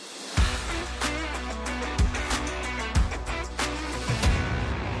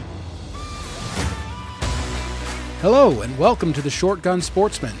Hello, and welcome to The Short Gun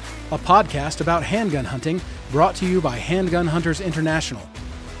Sportsman, a podcast about handgun hunting brought to you by Handgun Hunters International.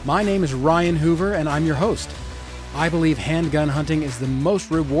 My name is Ryan Hoover, and I'm your host. I believe handgun hunting is the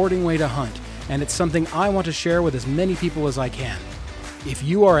most rewarding way to hunt, and it's something I want to share with as many people as I can. If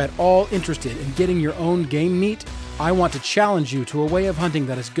you are at all interested in getting your own game meat, I want to challenge you to a way of hunting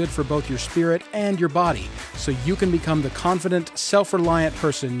that is good for both your spirit and your body, so you can become the confident, self-reliant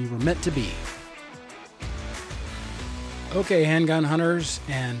person you were meant to be. Okay, handgun hunters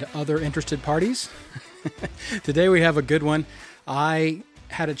and other interested parties. Today we have a good one. I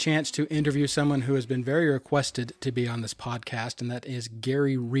had a chance to interview someone who has been very requested to be on this podcast, and that is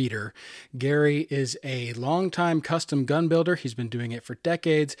Gary Reeder. Gary is a longtime custom gun builder. He's been doing it for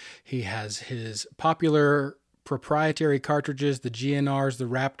decades. He has his popular proprietary cartridges, the GNRs, the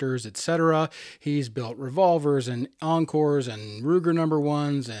Raptors, etc. He's built revolvers and Encores and Ruger number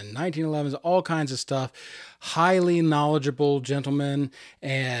ones and 1911s, all kinds of stuff. Highly knowledgeable gentleman,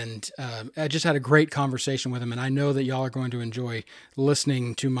 and I just had a great conversation with him, and I know that y'all are going to enjoy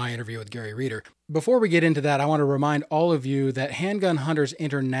listening to my interview with Gary Reeder. Before we get into that, I want to remind all of you that Handgun Hunters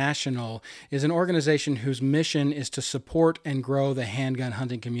International is an organization whose mission is to support and grow the handgun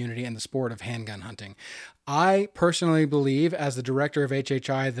hunting community and the sport of handgun hunting. I personally believe, as the director of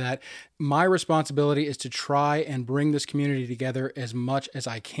HHI, that my responsibility is to try and bring this community together as much as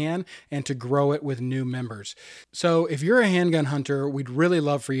I can and to grow it with new members. So if you're a handgun hunter, we'd really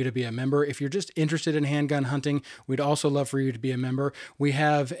love for you to be a member. If you're just interested in handgun hunting, we'd also love for you to be a member. We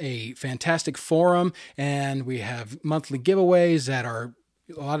have a fantastic forum, and we have monthly giveaways that are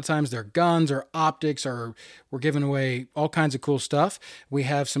a lot of times they're guns or optics, or we're giving away all kinds of cool stuff. We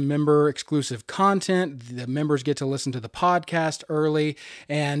have some member exclusive content. The members get to listen to the podcast early,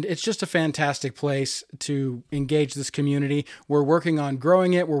 and it's just a fantastic place to engage this community. We're working on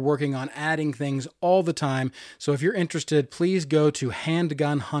growing it. We're working on adding things all the time. So if you're interested, please go to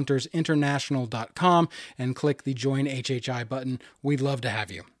handgunhuntersinternational.com and click the Join HHI button. We'd love to have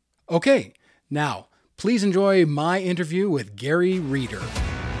you. Okay, now, please enjoy my interview with Gary Reeder.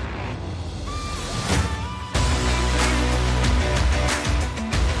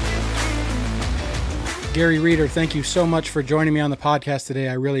 Gary Reeder, thank you so much for joining me on the podcast today.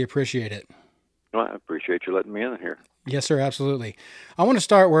 I really appreciate it. Well, I appreciate you letting me in here. Yes, sir, absolutely. I want to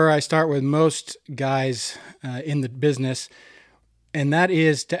start where I start with most guys in the business, and that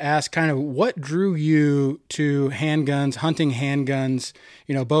is to ask kind of what drew you to handguns, hunting handguns,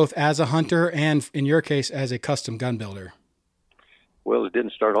 both as a hunter and, in your case, as a custom gun builder? Well, it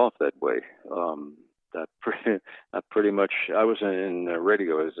didn't start off that way. I was in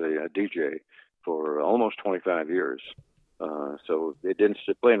radio as a DJ for almost 25 years. So it didn't,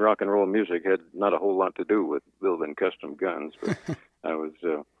 playing rock and roll music had not a whole lot to do with building custom guns, but I was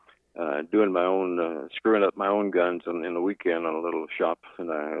doing my own, screwing up my own guns in the weekend on a little shop in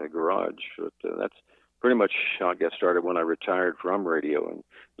a garage. But that's pretty much how I got started when I retired from radio in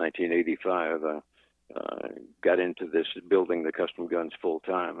 1985. Got into this building the custom guns full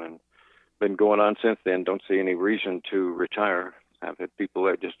time, and been going on since then. Don't see any reason to retire. I've had people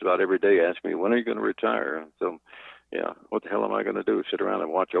there just about every day ask me, when are you going to retire? So, yeah, what the hell am I going to do? Sit around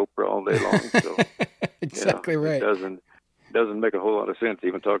and watch Oprah all day long? So, exactly right. It doesn't make a whole lot of sense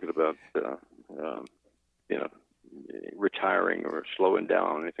even talking about, retiring or slowing down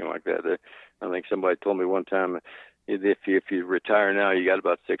or anything like that. I think somebody told me one time, if you retire now, you got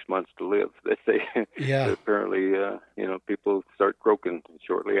about 6 months to live. They say yeah. Apparently, people start croaking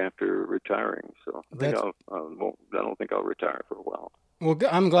shortly after retiring. So I don't think I'll retire for a while. Well,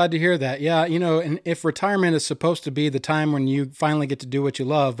 I'm glad to hear that. Yeah, and if retirement is supposed to be the time when you finally get to do what you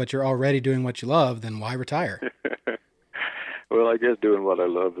love, but you're already doing what you love, then why retire? Well, I guess doing what I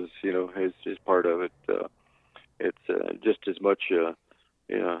love is part of it. It's just as much a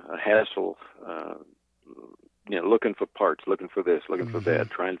hassle. Looking for parts, looking for this, looking for that,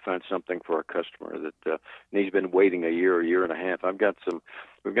 trying to find something for a customer that he's been waiting a year and a half.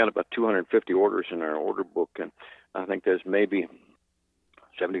 We've got about 250 orders in our order book, and I think there's maybe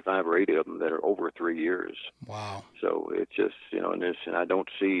 75 or 80 of them that are over 3 years. Wow. So it's just, and I don't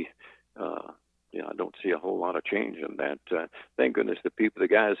see, I don't see a whole lot of change in that. Thank goodness the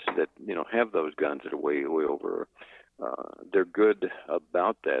guys that, have those guns that are way over, they're good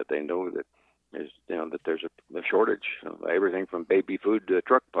about that. They know that that there's a shortage of everything from baby food to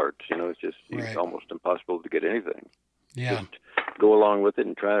truck parts. It's just It's almost impossible to get anything. Yeah. Just go along with it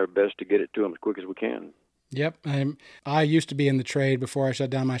and try our best to get it to them as quick as we can. Yep. I used to be in the trade before I shut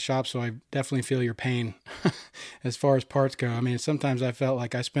down my shop, so I definitely feel your pain as far as parts go. I mean, sometimes I felt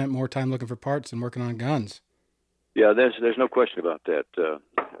like I spent more time looking for parts than working on guns. Yeah, there's no question about that.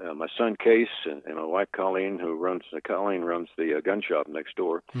 My son Case and my wife Colleen, Colleen runs the gun shop next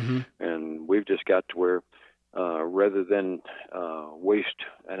door, Mm-hmm. and we've just got to where rather than waste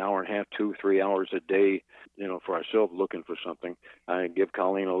an hour and a half, 2-3 hours a day, for ourselves looking for something, I give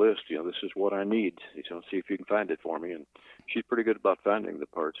Colleen a list. This is what I need. See if you can find it for me, and she's pretty good about finding the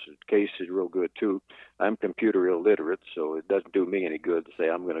parts. Case is real good too. I'm computer illiterate, so it doesn't do me any good to say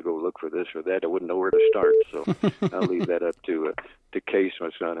I'm going to go look for this or that. I wouldn't know where to start, so I'll leave that up to Case, my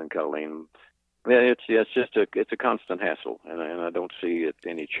son, and Colleen. Yeah, it's a constant hassle, and I don't see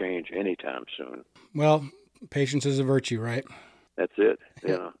any change anytime soon. Well, patience is a virtue, right? That's it.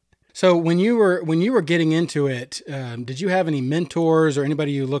 Yeah. So when you were getting into it, did you have any mentors or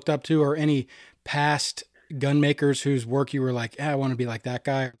anybody you looked up to, or any past gun makers whose work you were like, I want to be like that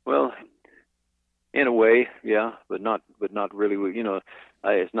guy? Well, in a way, yeah, but not really.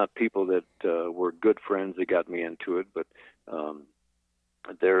 It's not people that were good friends that got me into it, but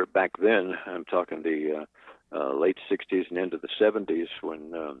there back then, I'm talking the late '60s and into the '70s,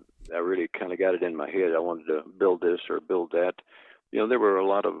 when I really kind of got it in my head. I wanted to build this or build that. There were a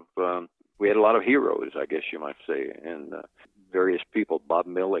lot of we had a lot of heroes, I guess you might say, and various people. Bob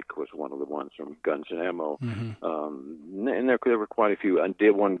Millick was one of the ones from Guns and Ammo, and there were quite a few. And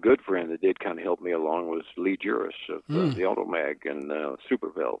one good friend that did kind of help me along was Lee Juris of the Automag and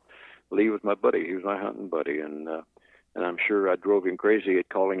Supervel. Lee was my buddy. He was my hunting buddy, and I'm sure I drove him crazy at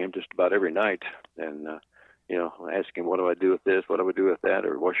calling him just about every night, and asking, what do I do with this? What do I do with that?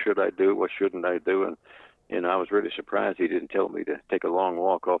 Or what should I do? What shouldn't I do? And I was really surprised he didn't tell me to take a long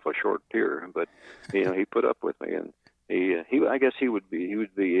walk off a short pier, but he put up with me, and he I guess he would be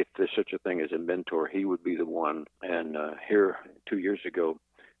if there's such a thing as a mentor, he would be the one. And here 2 years ago,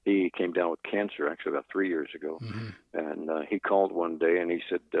 he came down with cancer, actually about 3 years ago, and he called one day and he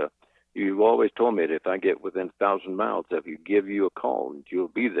said, you've always told me that if I get within 1,000 miles of you, give you a call and you'll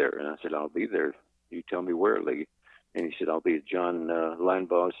be there. And I said, I'll be there. You tell me where, Lee. And he said, I'll be at John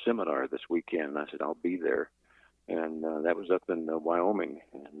Linebaugh's seminar this weekend. And I said, I'll be there. And that was up in Wyoming.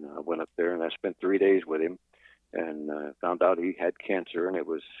 And I went up there and I spent 3 days with him, and found out he had cancer, and it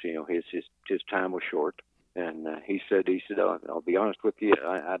was, his time was short. And he said, I'll be honest with you,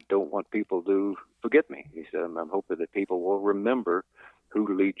 I don't want people to forget me. He said, I'm hoping that people will remember who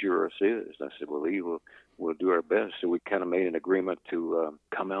Lee Juris is. I said, well, Lee, we'll do our best. So we kind of made an agreement to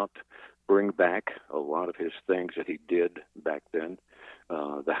come out, bring back a lot of his things that he did back then,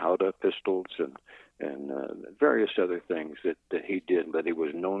 the Howdah pistols and various other things that he did, that he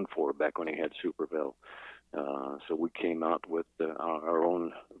was known for back when he had Supervel. So we came out with our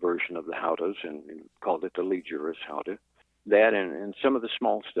own version of the Howdahs and called it the Lee Juris Howdah. That and some of the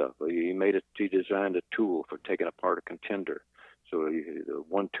small stuff. He designed a tool for taking apart a contender. So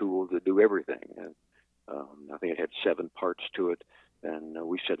one tool to do everything. And I think it had 7 parts to it. And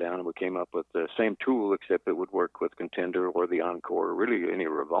we sat down and we came up with the same tool, except it would work with contender or the Encore, or really any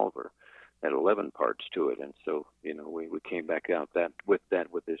revolver. Had 11 parts to it. And so, we came back out with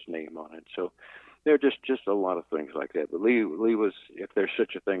his name on it. So there are just a lot of things like that. But Lee was, if there's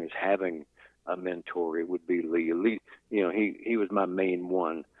such a thing as having a mentor, it would be Lee. Lee, he was my main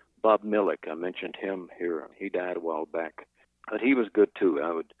one. Bob Millick, I mentioned him here. He died a while back, but he was good too.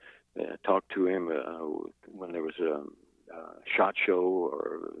 I would talk to him when there was a SHOT Show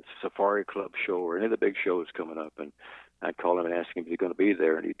or Safari Club show or any of the big shows coming up, and I'd call him and ask him if he's going to be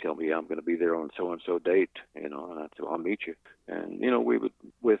there, and he'd tell me, I'm going to be there on so-and-so date, and I'd say, well, I'll meet you. And, we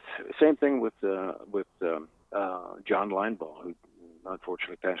would, same thing with John Linebaugh, who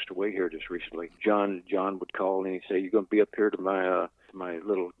unfortunately passed away here just recently. John would call and he'd say, you're going to be up here to my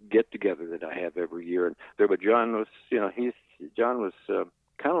little get-together that I have every year. And but John was, John was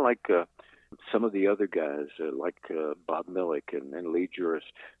kind of like some of the other guys, like Bob Millick and Lee Juris.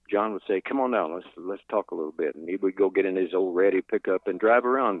 John would say, come on now, let's talk a little bit. And he would go get in his old ratty pickup and drive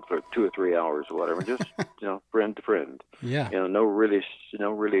around for 2 or 3 hours or whatever, just, friend to friend. Yeah. No really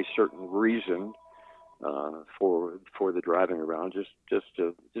certain reason for the driving around, just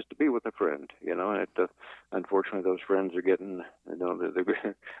to be with a friend, And unfortunately, those friends are getting,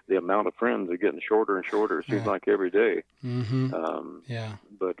 the amount of friends are getting shorter and shorter. It seems like every day. Mm-hmm. Yeah.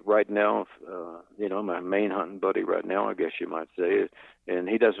 But right now, my main hunting buddy right now, I guess you might say, and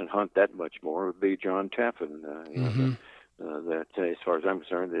he doesn't hunt that much more, would be John Taffin. That, as far as I'm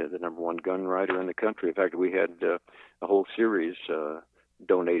concerned, the number one gun writer in the country. In fact, we had a whole series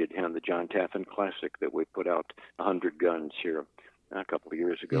donated him, the John Taffin Classic, that we put out 100 guns here a couple of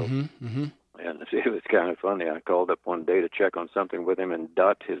years ago. Mm-hmm. Mm-hmm. And it was kind of funny. I called up one day to check on something with him, and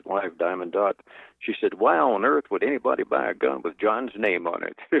Dot, his wife, Diamond Dot, she said, "Why on earth would anybody buy a gun with John's name on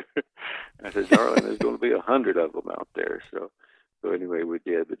it?" I said, "Darling, there's going to be 100 of them out there." So anyway, we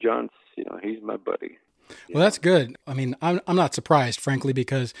did. But John's, he's my buddy. Well, that's good. I mean, I'm not surprised, frankly,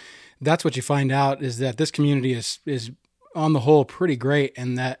 because that's what you find out is that this community is on the whole pretty great,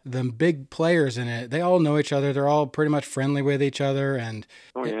 and that the big players in it, they all know each other. They're all pretty much friendly with each other. And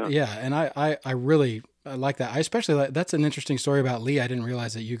and I really like that. I especially like, that's an interesting story about Lee. I didn't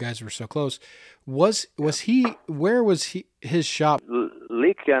realize that you guys were so close. Where was his shop?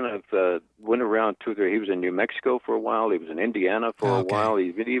 Lee kind of went around he was in New Mexico for a while. He was in Indiana for a while.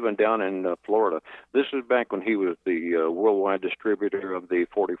 He's been even down in Florida. This was back when he was the worldwide distributor of the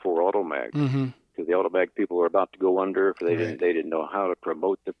 44 Automag. Mm-hmm. Because the Autobag people were about to go under. They didn't know how to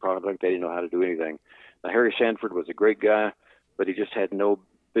promote the product. They didn't know how to do anything. Harry Sanford was a great guy, but he just had no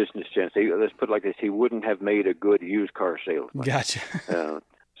business sense. Let's put it like this: he wouldn't have made a good used car salesman. Gotcha.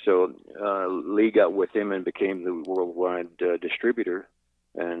 So Lee got with him and became the worldwide distributor,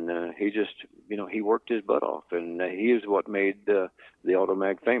 and he just, he worked his butt off, and he is what made the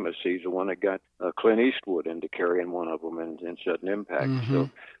Automag famous. He's the one that got Clint Eastwood into carrying one of them in Sudden Impact. Mm-hmm. So,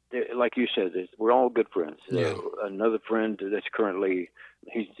 like you said, we're all good friends. Yeah. Another friend that's currently,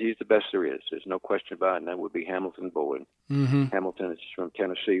 he's the best there is. There's no question about it, and that would be Hamilton Bowen. Mm-hmm. Hamilton is from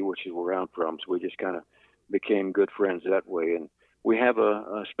Tennessee, which is where I'm from, so we just kind of became good friends that way. And we have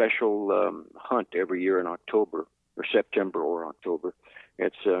a special hunt every year in October, or September or October.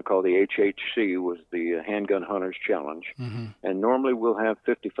 It's called the HHC, was the Handgun Hunters Challenge. Mm-hmm. And normally we'll have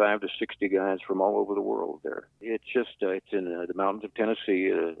 55 to 60 guys from all over the world there. It's just, it's in the mountains of Tennessee,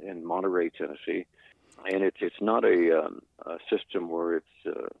 in Monterey, Tennessee. And it's not a system where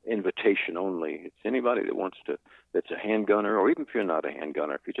it's invitation only. It's anybody that wants to, that's a handgunner, or even if you're not a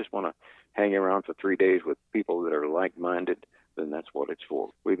handgunner, if you just want to hang around for 3 days with people that are like-minded, then that's what it's for.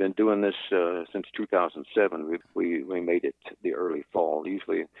 We've been doing this since 2007. We made it the early fall,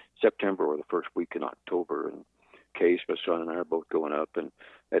 usually September or the first week in October. And Case, my son, and I are both going up. And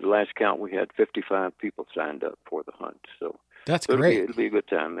at last count, we had 55 people signed up for the hunt. So that's great. It'll be a good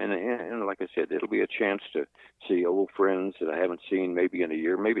time. And like I said, it'll be a chance to see old friends that I haven't seen maybe in a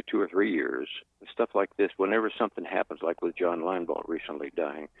year, maybe 2 or 3 years. Stuff like this, whenever something happens, like with John Linebaugh recently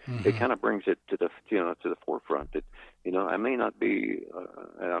dying, Mm-hmm. it kind of brings it to the forefront. That I may not be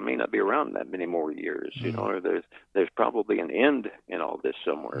around that many more years. Mm-hmm. Or there's probably an end in all this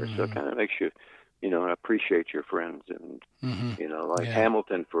somewhere. Mm-hmm. So it kind of makes you appreciate your friends. And Mm-hmm. like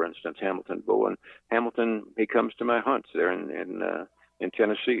Hamilton, for instance, Hamilton Bowen. Hamilton, he comes to my hunts there in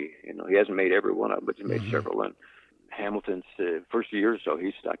Tennessee. He hasn't made every one of them, but he's made Mm-hmm. several. And Hamilton's first year or so,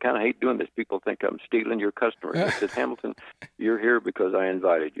 I kind of hate doing this. People think I'm stealing your customers. I said, Hamilton, you're here because I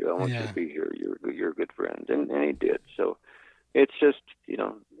invited you. I want you to be here. You're a good friend. And he did. So it's just,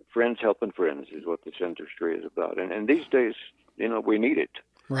 friends helping friends is what this industry is about. And these days, we need it.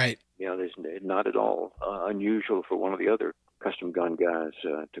 Right. There's not at all unusual for one of the other custom gun guys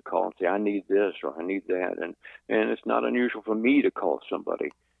to call and say, I need this or I need that. And it's not unusual for me to call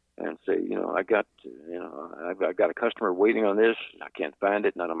somebody and say, I've got a customer waiting on this. I can't find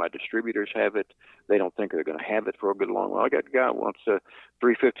it. None of my distributors have it. They don't think they're going to have it for a good long while. I got a guy who wants a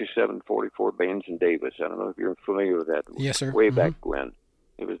 357 44 Baines and Davis. I don't know if you're familiar with that. Yes, sir. Way back when.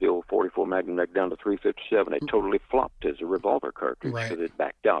 It was the old 44 Magnum neck down to 357. It totally flopped as a revolver cartridge because it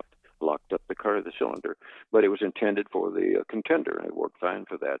backed out, locked up the cylinder. But it was intended for the Contender, and it worked fine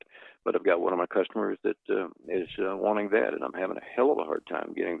for that. But I've got one of my customers that is wanting that, and I'm having a hell of a hard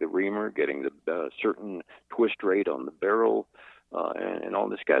time getting the reamer, getting the certain twist rate on the barrel, and all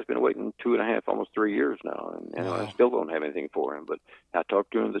this guy's been waiting 2.5, almost 3 years now, and Wow. I still don't have anything for him. But I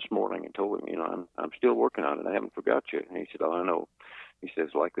talked to him this morning and told him, I'm still working on it. I haven't forgot you. And he said, oh, I know. He says,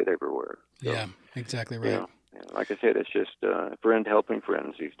 like that everywhere. So, yeah, exactly right. Like I said, it's just friend helping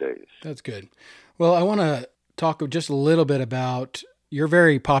friends these days. That's good. Well, I want to talk just a little bit about, you're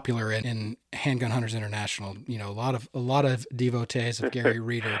very popular in Handgun Hunters International. A lot of devotees of Gary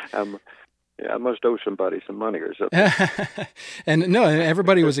Reeder. I must owe somebody some money or something. And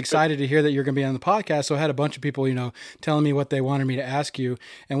everybody was excited to hear that you're going to be on the podcast. So I had a bunch of people, telling me what they wanted me to ask you.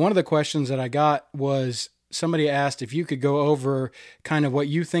 And one of the questions that I got was, somebody asked if you could go over kind of what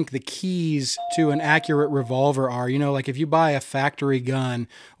you think the keys to an accurate revolver are. Like if you buy a factory gun,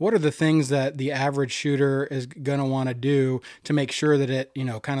 what are the things that the average shooter is going to want to do to make sure that it,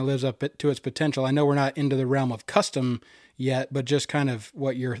 kind of lives up to its potential? I know we're not into the realm of custom yet, but just kind of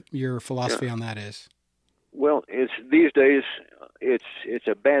what your philosophy on that is. Well, it's these days, It's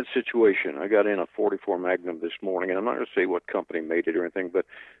a bad situation. I got in a 44 Magnum this morning, and I'm not going to say what company made it or anything, but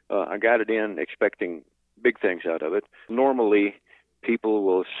I got it in expecting big things out of it. Normally, people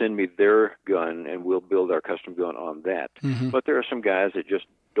will send me their gun, and we'll build our custom gun on that. Mm-hmm. But there are some guys that just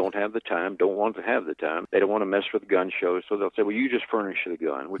don't have the time, don't want to have the time. They don't want to mess with gun shows, so they'll say, well, you just furnish the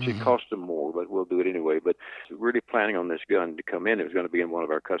gun, which it costs them more, but we'll do it anyway. But really planning on this gun to come in, it was going to be in one of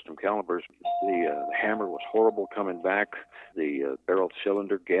our custom calibers. The hammer was horrible coming back. The barrel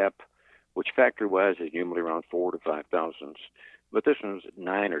cylinder gap, which factory-wise is normally around 4 to 5 thousandths, but this one was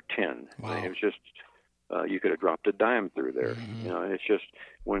 9 or 10. Wow. It was just, you could have dropped a dime through there. You know, and it's just,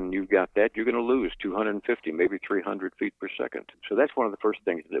 when you've got that, you're going to lose 250, maybe 300 feet per second. So that's one of the first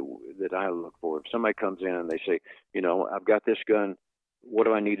things that I look for. If somebody comes in and they say, you know, I've got this gun, what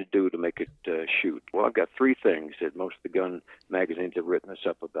do I need to do to make it shoot? Well, I've got 3 things that most of the gun magazines have written us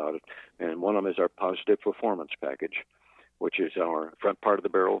up about it, and one of them is our positive performance package, which is our front part of the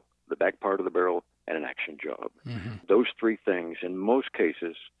barrel, the back part of the barrel, and an action job. Those 3 things, in most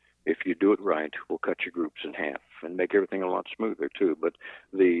cases, if you do it right, will cut your groups in half and make everything a lot smoother, too. But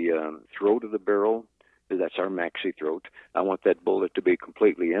the throat of the barrel, that's our maxi throat. I want that bullet to be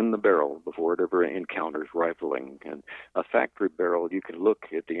completely in the barrel before it ever encounters rifling. And a factory barrel, you can look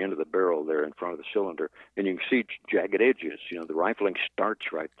at the end of the barrel there in front of the cylinder, and you can see jagged edges. You know, the rifling starts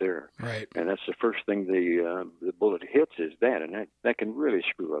right there. Right. And that's the first thing the bullet hits is that, and that can really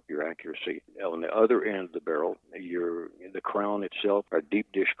screw up your accuracy. On the other end of the barrel, the crown itself, our deep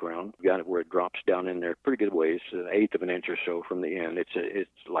dish crown, you got it where it drops down in there pretty good ways, an eighth of an inch or so from the end. It's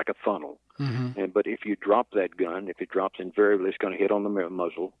like a funnel. But if you drop that gun, if it drops invariably, it's going to hit on the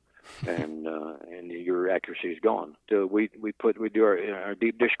muzzle, and your accuracy is gone. So we do our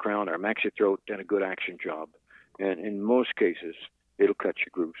deep dish crown, our maxi throat, and a good action job. And in most cases, it'll cut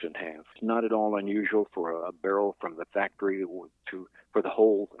your groups in half. It's not at all unusual for a barrel from the factory for the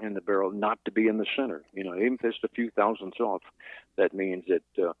hole in the barrel not to be in the center. You know, even if it's a few thousandths off, that means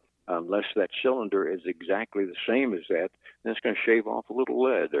that unless that cylinder is exactly the same as that, then it's going to shave off a little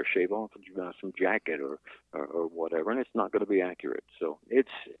lead or shave off some jacket or whatever, and it's not going to be accurate. So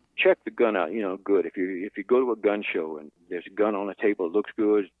check the gun out, you know, good. If you go to a gun show and there's a gun on the table, it looks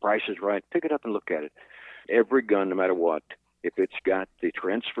good, price is right, pick it up and look at it. Every gun, no matter what, if it's got the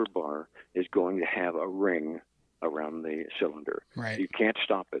transfer bar, is going to have a ring around the cylinder. Right. You can't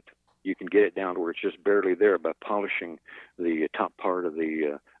stop it. You can get it down to where it's just barely there by polishing the top part of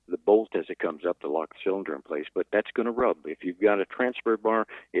the bolt as it comes up to lock the cylinder in place, but that's going to rub. If you've got a transfer bar,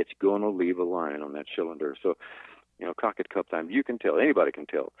 it's going to leave a line on that cylinder. So, you know, cock it a couple times. You can tell, anybody can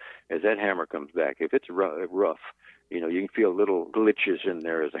tell, as that hammer comes back. If it's rough, you know, you can feel little glitches in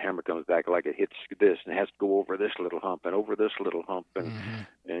there as the hammer comes back, like it hits this and has to go over this little hump and over this little hump,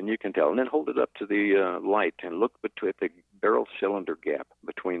 and you can tell. And then hold it up to the light and look at the barrel cylinder gap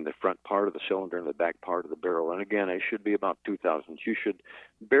between the front part of the cylinder and the back part of the barrel. And again, it should be about 2 thousandths. You should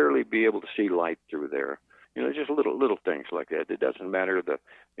barely be able to see light through there. You know, just little things like that. It doesn't matter if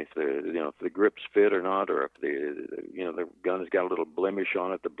the grips fit or not, or if the gun has got a little blemish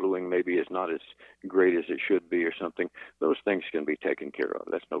on it, the bluing maybe is not as great as it should be or something. Those things can be taken care of.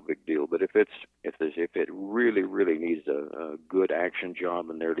 That's no big deal. But if it really needs a good action job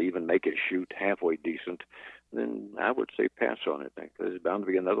in there to even make it shoot halfway decent, then I would say pass on it, because there's bound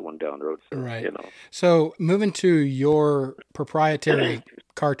to be another one down the road. So, right. You know. So moving to your proprietary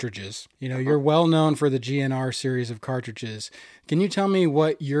cartridges, you know, you're well known for the GNR series of cartridges. Can you tell me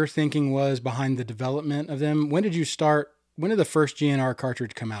what your thinking was behind the development of them? When did the first GNR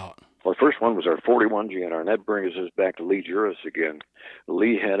cartridge come out? Well, the first one was our 41 GNR, and that brings us back to Lee Juris again.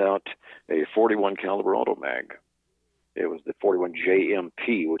 Lee had out a 41 caliber auto mag. It was the 41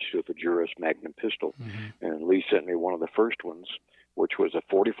 JMP, which stood for Juris Magnum Pistol. And Lee sent me one of the first ones, which was a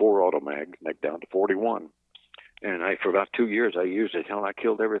 44 auto mag, down to 41. And for about 2 years, I used it. Hell, I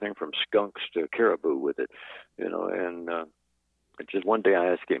killed everything from skunks to caribou with it, you know. And just one day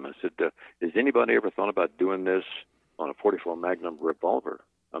I asked him, I said, has anybody ever thought about doing this on a 44 Magnum revolver?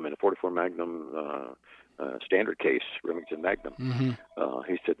 I mean, a 44 Magnum standard case, Remington Magnum.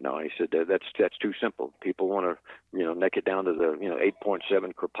 He said, no. He said, that's too simple. People want to, you know, neck it down to the,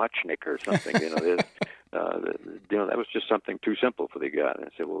 8.7 Kropotchnik or something, you know. That was just something too simple for the guy. And I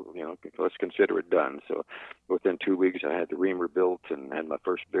said, well, you know, let's consider it done. So within 2 weeks, I had the reamer built and had my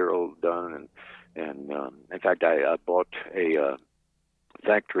first barrel done. And in fact, I bought a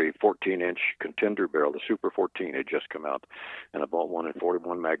factory 14-inch contender barrel. The Super 14 had just come out, and I bought one in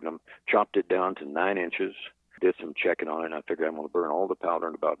 41 Magnum, chopped it down to 9 inches, did some checking on it, and I figured I'm going to burn all the powder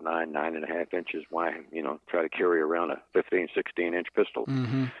in about 9.5 inches. Why, try to carry around a 15, 16-inch pistol?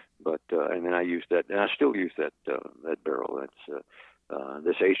 But and then I use that, and I still use that barrel. That's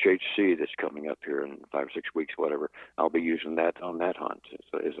this HHC that's coming up here in 5 or 6 weeks, whatever. I'll be using that on that hunt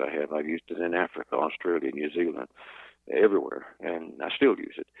as I have. I've used it in Africa, Australia, New Zealand, everywhere, and I still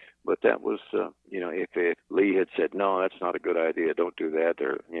use it. But that was, if Lee had said, no, that's not a good idea, don't do that,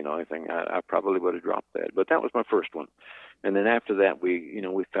 or, anything, I probably would have dropped that. But that was my first one. And then after that, we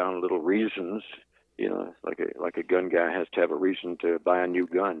found little reasons, like a gun guy has to have a reason to buy a new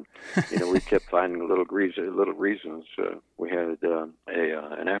gun. We kept finding little reasons. We had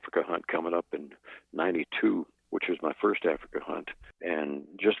an Africa hunt coming up in '92, which was my first Africa hunt. And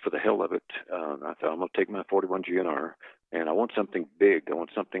just for the hell of it, I thought, I'm going to take my 41 GNR, and I want something big. I want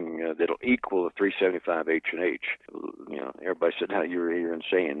something that'll equal a 375 H&H. Everybody said, "No, you're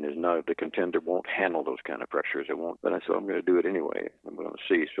insane. The Contender won't handle those kind of pressures. It won't." But I said, I'm going to do it anyway. I'm going to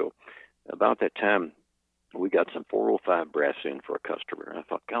see. So about that time, we got some 405 brass in for a customer. And I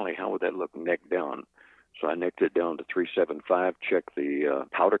thought, golly, how would that look neck down? So I necked it down to 375, checked the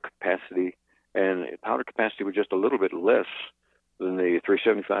powder capacity, and powder capacity was just a little bit less than the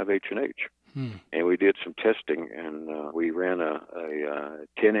 375 H&H. And we did some testing, and we ran a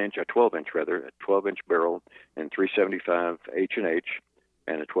 12-inch barrel in 375 H&H,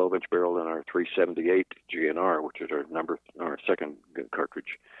 and a 12-inch barrel in our 378 GNR, which is our second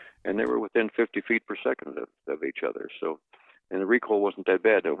cartridge. And they were within 50 feet per second of each other. So, and the recoil wasn't that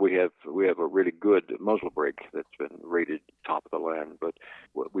bad. We have a really good muzzle brake that's been rated top of the line. But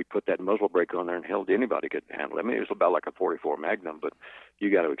we put that muzzle brake on there, and hell, anybody could handle it. I mean, it was about like a 44 Magnum, but you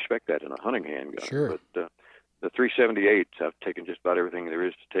got to expect that in a hunting handgun. Sure. But the 378, I've taken just about everything there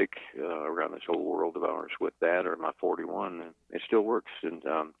is to take around this whole world of ours with that, or my 41, and it still works. And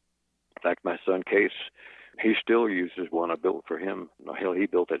in fact, my son Case, he still uses one I built for him. Hell, he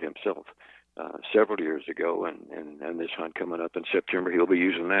built it himself several years ago, and this hunt coming up in September, he'll be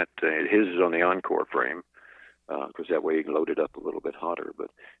using that. His is on the Encore frame, because that way he can load it up a little bit hotter.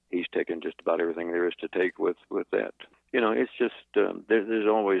 But he's taken just about everything there is to take with that. It's just there's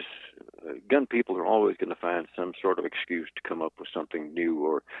always gun people are always going to find some sort of excuse to come up with something new,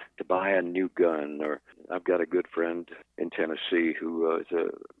 or to buy a new gun. Or I've got a good friend in Tennessee who is a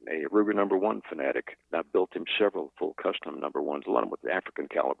Ruger number 1 fanatic. I built him several full custom number 1s, a lot of them with African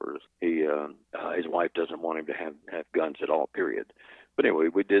calibers. His wife doesn't want him to have guns at all, period. But anyway,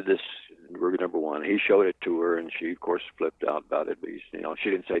 we did this Ruger number 1. He showed it to her, and she, of course, flipped out about it. But she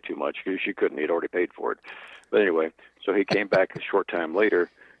didn't say too much because she couldn't. He'd already paid for it. But anyway, so he came back a short time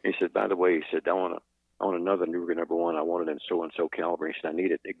later. And he said, by the way, he said, I want another Ruger number 1. I want it in so-and-so caliber. He said, I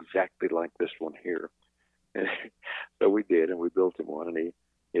need it exactly like this one here. And so we did, and we built him one. And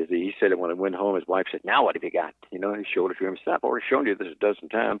he said that when I went home, his wife said, now what have you got? He showed it to him. He said, I've already shown you this a dozen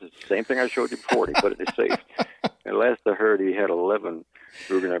times. It's the same thing I showed you before. And he put it in his safe. And last I heard, he had 11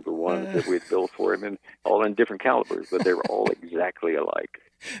 Ruger number 1s that we had built for him, and all in different calibers, but they were all exactly alike.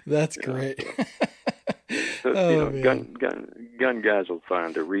 That's great. So, gun guys will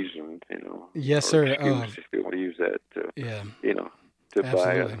find a reason, Yes, sir. Excuse if you want to use that, to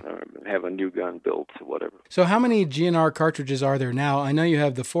absolutely. buy have a new gun built, whatever. So how many GNR cartridges are there now? I know you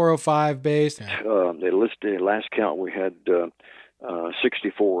have the 405 base. They listed, last count, we had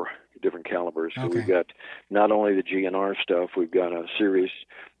 64 different calibers. So we've got not only the GNR stuff, we've got a series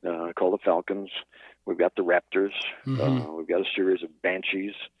called the Falcons. We've got the Raptors. We've got a series of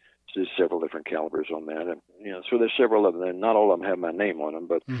Banshees. So there's several different calibers on that. And, so there's several of them. And not all of them have my name on them,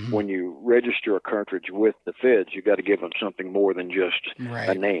 but when you register a cartridge with the feds, you got to give them something more than just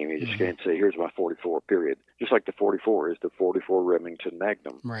a name. You just can't say, here's my 44, period. Just like the 44 is the 44 Remington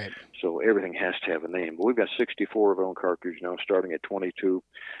Magnum. Right. So everything has to have a name. But we've got 64 of our own cartridge now, starting at 22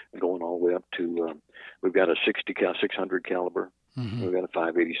 and going all the way up to, we've got a 600 caliber. We've got a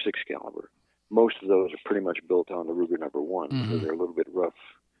 586 caliber. Most of those are pretty much built on the Ruger number 1. So they're a little bit rough,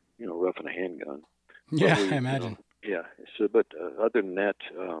 rough in a handgun. Yeah, I imagine. So, but other than that,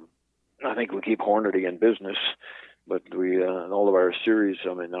 I think we keep Hornady in business. But we, all of our series,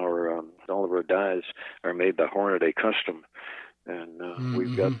 all of our dies are made by Hornady Custom. And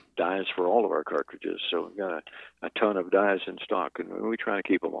we've got dies for all of our cartridges. So we've got a ton of dies in stock, and we try to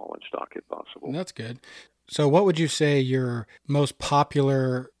keep them all in stock if possible. That's good. So what would you say your most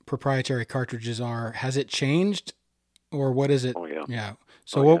popular proprietary cartridges are? Has it changed, or what is it? Oh, yeah. Yeah.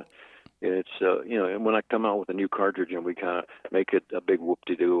 So it's, and when I come out with a new cartridge and we kind of make it a big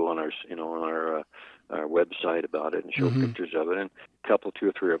whoop-de-doo on our, our website about it and show pictures of it, and a couple, 2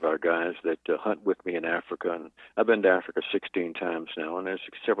 or 3 of our guys that hunt with me in Africa, and I've been to Africa 16 times now, and there's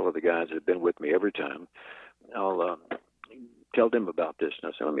several of the guys that have been with me every time. I'll tell them about this,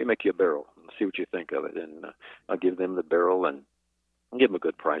 and I say, let me make you a barrel and see what you think of it, and I'll give them the barrel, and give them a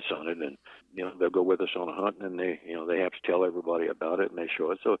good price on it, and they'll go with us on a hunt, and they have to tell everybody about it, and they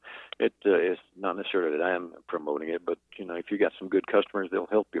show it. So it's not necessarily that I am promoting it, but if you got some good customers, they'll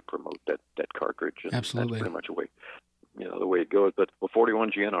help you promote that cartridge. And Absolutely. That's pretty much the way it goes. But the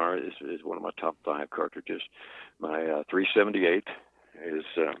 41 GNR is one of my top 5 cartridges. My 378 is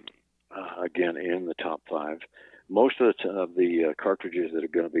again in the top 5. Most of the cartridges that are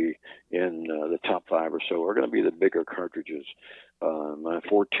going to be in the top 5 or so are going to be the bigger cartridges. My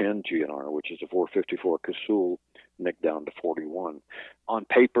 410 GNR, which is a 454 Casull, nicked down to 41. On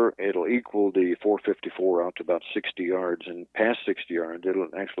paper, it'll equal the 454 out to about 60 yards, and past 60 yards, it'll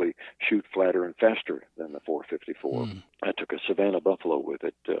actually shoot flatter and faster than the 454. I took a Savannah Buffalo with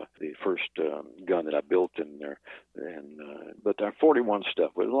it, the first gun that I built in there. But our 41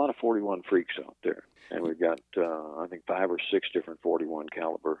 stuff, there's a lot of 41 freaks out there. And we've got, I think, 5 or 6 different 41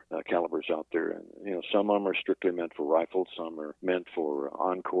 calibers out there. And, some of them are strictly meant for rifles. Some are meant for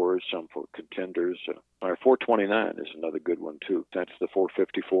encores, some for contenders. Our 429 is another good one, too. That's the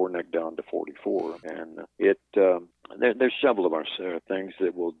 454 neck down to 44. And there's several of our things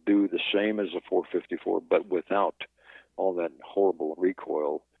that will do the same as a 454, but without all that horrible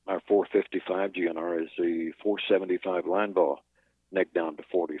recoil. Our 455 GNR is the 475 line ball, neck down to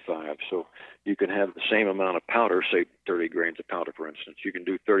 45. So you can have the same amount of powder, say 30 grains of powder, for instance. You can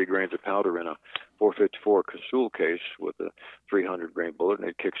do 30 grains of powder in a 454 Casull case with a 300 grain bullet, and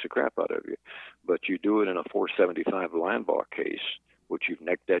it kicks the crap out of you. But you do it in a 475 line ball case, which you've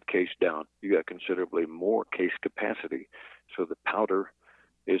necked that case down, you got considerably more case capacity. So the powder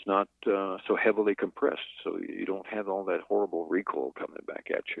is not so heavily compressed, so you don't have all that horrible recoil coming back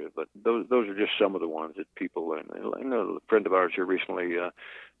at you. But those are just some of the ones that people. I know a friend of ours here recently in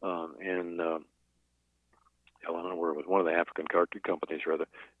I don't know where it was, one of the African companies,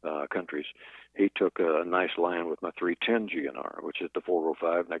 countries. He took a nice line with my 310 GNR, which is the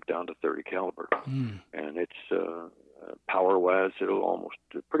 405 neck down to 30 caliber, and it's power-wise, it'll almost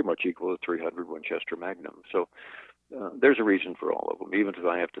pretty much equal the 300 Winchester Magnum. So. There's a reason for all of them, even if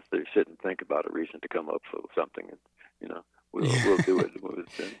I have to sit and think about a reason to come up with something. We'll do it.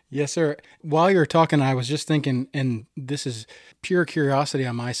 Yes, sir. While you're talking, I was just thinking, and this is pure curiosity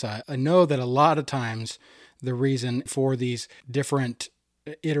on my side. I know that a lot of times the reason for these different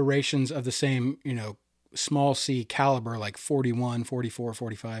iterations of the same, small C caliber, like 41, 44,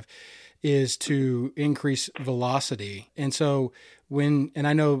 45, is to increase velocity. And so and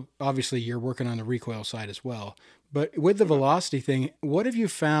I know obviously you're working on the recoil side as well, but with the velocity thing, what have you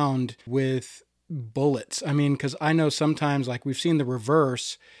found with bullets? I mean, because I know sometimes, like we've seen the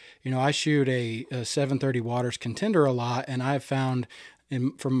reverse, I shoot a 730 Waters Contender a lot, and I've found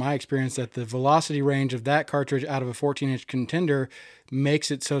from my experience that the velocity range of that cartridge out of a 14-inch Contender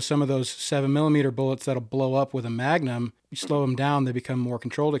makes it so some of those 7mm bullets that'll blow up with a Magnum, you slow them down, they become more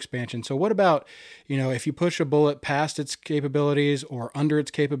controlled expansion. So what about, if you push a bullet past its capabilities or under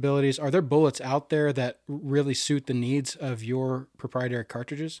its capabilities, are there bullets out there that really suit the needs of your proprietary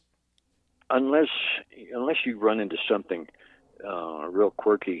cartridges? Unless you run into something real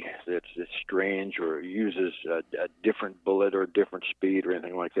quirky that's strange or uses a different bullet or a different speed or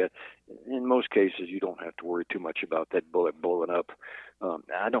anything like that, in most cases you don't have to worry too much about that bullet blowing up.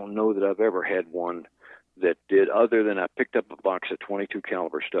 I don't know that I've ever had one that did, other than I picked up a box of 22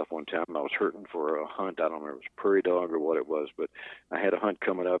 caliber stuff one time. I was hurting for a hunt. I don't remember if it was prairie dog or what it was, but I had a hunt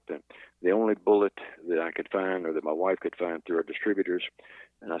coming up, and the only bullet that I could find, or that my wife could find through our distributors,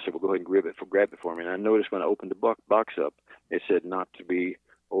 and I said, well, go ahead and grab it for me. And I noticed when I opened the box up, it said not to be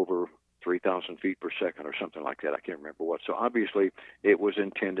over 3,000 feet per second or something like that. I can't remember what. So obviously it was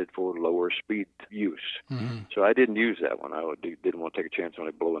intended for lower speed use. Mm-hmm. So I didn't use that one. I didn't want to take a chance on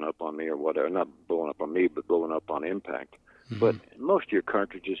it blowing up on me or whatever. Not blowing up on me, but blowing up on impact. Mm-hmm. But most of your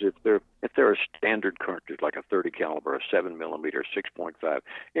cartridges, if they're a standard cartridge, like a 30 caliber, a 7mm, 6.5,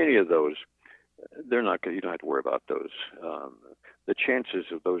 any of those, they're not. You don't have to worry about those. The chances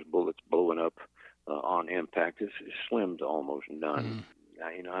of those bullets blowing up on impact is slim to almost none.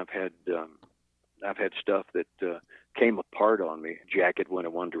 I've had stuff that came apart on me. Jacket went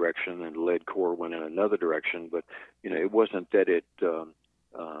in one direction and lead core went in another direction, but it wasn't that it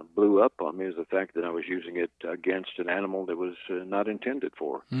blew up on me. It was the fact that I was using it against an animal that was not intended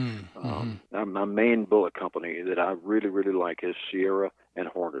for. My main bullet company that I really, really like is Sierra and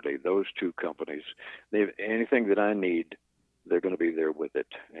Hornady. Those two companies, anything that I need, they're going to be there with it.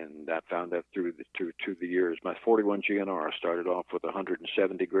 And I found that through the years. My 41 GNR, I started off with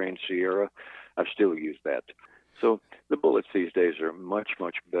 170 grain Sierra. I've still used that. So the bullets these days are much,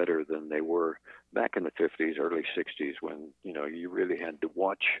 much better than they were back in the 50s, early 60s, when, you really had to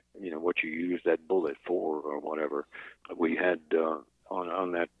watch, what you used that bullet for or whatever. We had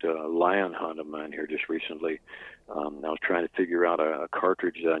on that lion hunt of mine here just recently. I was trying to figure out a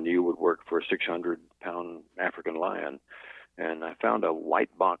cartridge that I knew would work for a 600-pound African lion. And I found a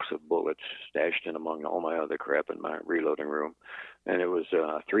white box of bullets stashed in among all my other crap in my reloading room. And it was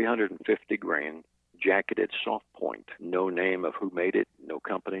 350 grain, jacketed soft point, no name of who made it, no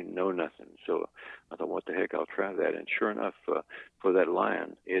company, no nothing. So I thought, what the heck, I'll try that. And sure enough, for that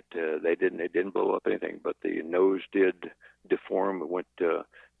lion, it didn't blow up anything, but the nose did deform.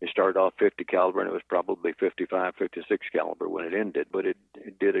 It started off 50 caliber, and it was probably 55, 56 caliber when it ended, but it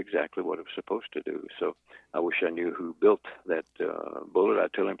did exactly what it was supposed to do. So I wish I knew who built that bullet.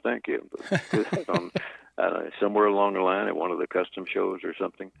 I'd tell him thank you. But somewhere along the line at one of the custom shows or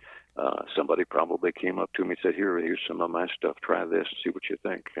something, somebody probably came up to me and said, here's some of my stuff, try this, see what you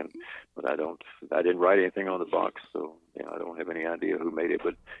think. But I didn't write anything on the box, so I don't have any idea who made it,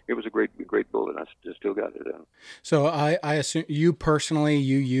 but it was a great bullet. I still got it. So I assume you personally,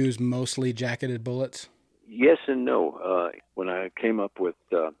 you use mostly jacketed bullets? Yes and no. When I came up with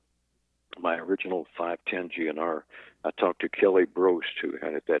my original 510 GNR, I talked to Kelly Brost, who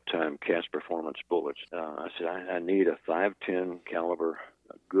had at that time Cast Performance Bullets. I said, I need a 510 caliber,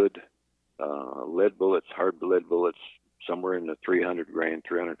 good lead bullets, hard lead bullets, somewhere in the 300 grain,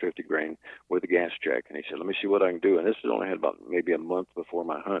 350 grain with a gas jack. And he said, let me see what I can do. And this was only had about maybe a month before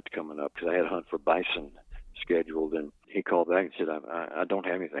my hunt coming up, because I had a hunt for bison scheduled. And he called back and said, I don't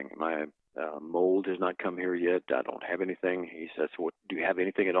have anything. My mold has not come here yet. I don't have anything. He says, what, do you have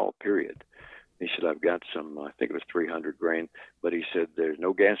anything at all, period? He said, I've got some, I think it was 300 grain, but he said, there's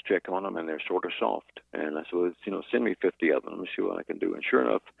no gas check on them and they're sort of soft. And I said, well, send me 50 of them. Let me see what I can do. And sure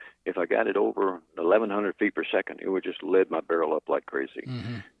enough, if I got it over 1,100 feet per second, it would just lead my barrel up like crazy.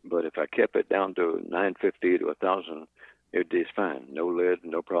 Mm-hmm. But if I kept it down to 950 to 1,000, it is fine. No lead,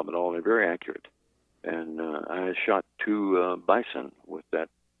 no problem at all, and very accurate. And I shot 2 bison with that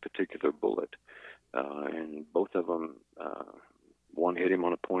particular bullet. And both of them, one hit him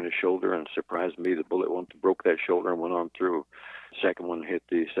on a pointed shoulder and surprised me. The bullet broke that shoulder and went on through. The second one hit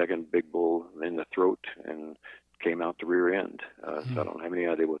the second big bull in the throat and came out the rear end. So I don't have any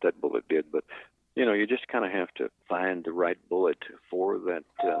idea what that bullet did, but you just kind of have to find the right bullet for that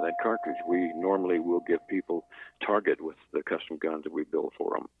cartridge. We normally will give people target with the custom guns that we build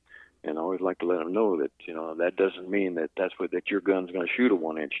for them. And I always like to let them know that, that doesn't mean that that your gun's going to shoot a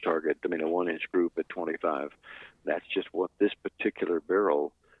 1-inch target. I mean, a 1-inch group at 25. That's just what this particular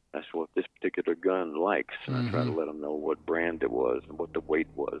barrel, that's what this particular gun likes. And I try to let them know what brand it was and what the weight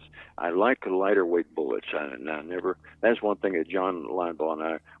was. I like lighter weight bullets. That's one thing that John Linebaugh and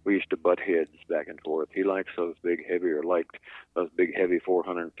I, we used to butt heads back and forth. He likes those big, heavier, those big, heavy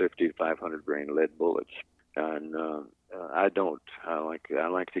 450, 500 grain lead bullets. And, I don't. I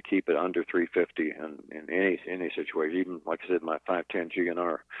like to keep it under 350 in any situation. Even like I said, my 510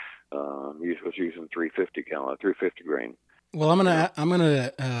 GNR was using 350 grain. Well, I'm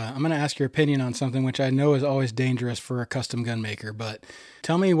gonna ask your opinion on something which I know is always dangerous for a custom gun maker. But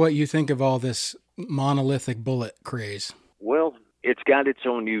tell me what you think of all this monolithic bullet craze. Well, it's got its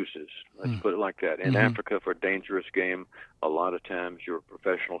own uses. Let's put it like that. In Africa, for dangerous game, a lot of times your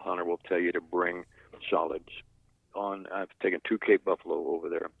professional hunter will tell you to bring solids. I've taken 2 Cape Buffalo over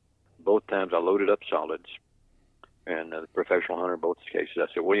there. Both times I loaded up solids, and the professional hunter, both cases, I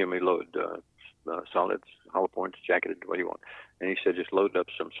said, what do you mean load? Solids, hollow points, jacketed, what do you want? And he said, just load up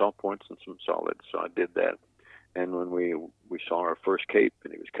some soft points and some solids. So I did that. And when we saw our first Cape,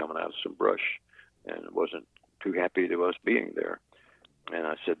 and he was coming out of some brush, and wasn't too happy to us being there. And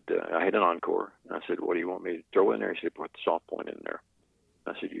I said, I had an encore. And I said, what do you want me to throw in there? He said, put the soft point in there.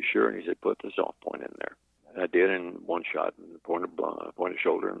 I said, you sure? And he said, put the soft point in there. I did in one shot, and the pointed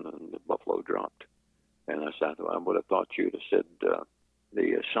shoulder, and then the buffalo dropped. And I said, I would have thought you'd have said the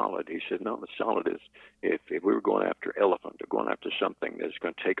solid. He said, no, the solid is, if we were going after elephant or going after something that's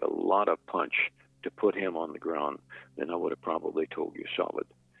going to take a lot of punch to put him on the ground, then I would have probably told you solid.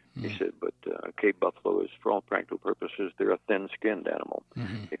 He said, but Cape Buffalo is, for all practical purposes, they're a thin-skinned animal.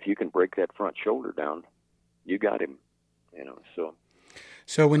 If you can break that front shoulder down, you got him. So.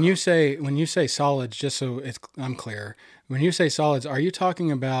 So when you say solids, just so I'm clear, when you say solids, are you talking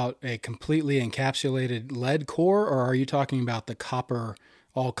about a completely encapsulated lead core, or are you talking about the copper,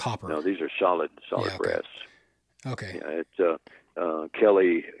 all copper? No, these are solid okay. brass. Okay. Yeah, it's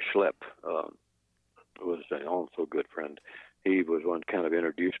Kelly Schlepp was also a good friend. He was one kind of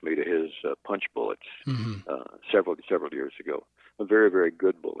introduced me to his punch bullets several years ago. A very, very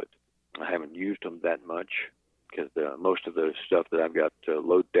good bullet. I haven't used them that much, because most of the stuff that I've got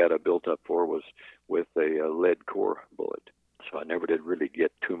load data built up for was with a lead core bullet. So I never did really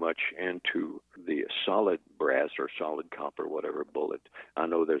get too much into the solid brass or solid copper, whatever bullet. I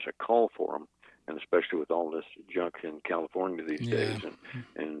know there's a call for them, and especially with all this junk in California these days,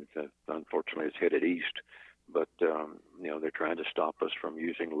 and unfortunately it's headed east. But they're trying to stop us from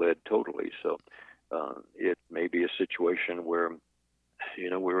using lead totally. So it may be a situation where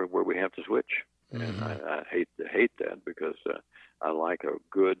where we have to switch, and I hate that because I like a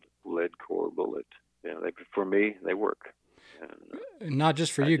good lead core bullet. For me, they work. And, not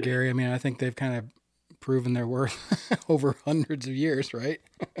just for you, Gary. I mean, I think they've kind of proven their worth over hundreds of years, right?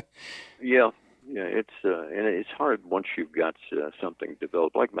 Yeah, it's and it's hard once you've got something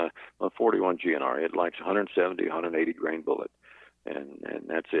developed. Like my 41 GNR, it likes 170, 180 grain bullet, and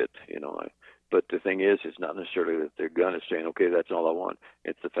that's it. But the thing is, it's not necessarily that their gun is saying, okay, that's all I want.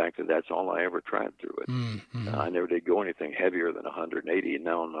 It's the fact that that's all I ever tried through it. Mm-hmm. I never did go anything heavier than 180. And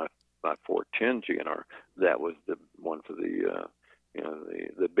now on my 410 GNR, that was the one for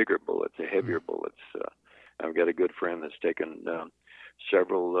the bigger bullets, the heavier bullets. I've got a good friend that's taken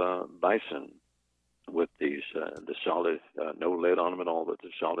several bison with these the solid, no lead on them at all, but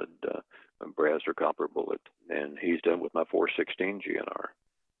the solid brass or copper bullet, and he's done with my 416 GNR.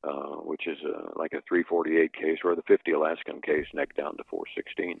 Which is like a 348 case or the 50 Alaskan case, neck down to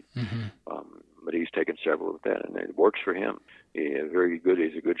 416. But he's taken several of that, and it works for him. He's very good.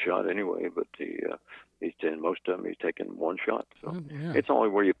 He's a good shot anyway, but he's most of them he's taken one shot. So It's only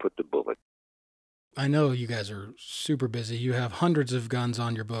where you put the bullet. I know you guys are super busy. You have hundreds of guns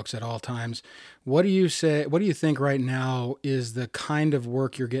on your books at all times. What do you think right now is the kind of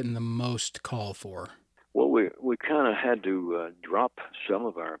work you're getting the most call for? Well, we kind of had to drop some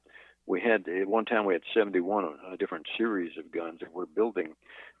of our. At one time we had 71 different series of guns that we're building,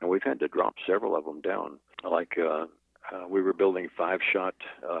 and we've had to drop several of them down. Like we were building 5-shot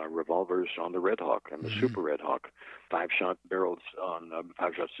revolvers on the Red Hawk and the Super Red Hawk, 5-shot barrels on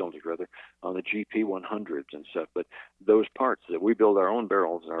 5-shot cylinders rather on the GP 100s and stuff. But those parts that we build our own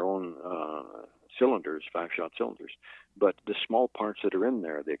barrels, our own cylinders, 5-shot cylinders. But the small parts that are in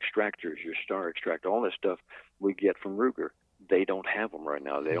there, the extractors, your star extractor, all this stuff we get from Ruger. They don't have them right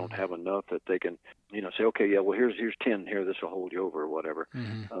now. They don't have enough that they can, say, okay, yeah, well, here's 10 here. This will hold you over or whatever.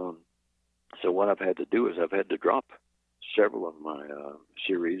 So what I've had to do is I've had to drop several of my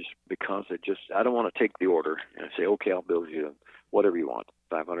series because I don't want to take the order and say, okay, I'll build you whatever you want,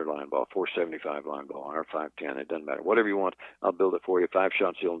 500 line ball, 475 line ball, or 510. It doesn't matter. Whatever you want, I'll build it for you,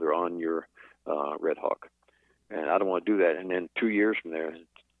 5-shot cylinder on your Red Hawk. And I don't want to do that. And then 2 years from there, and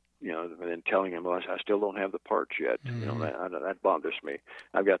then telling him, well, I still don't have the parts yet. That bothers me.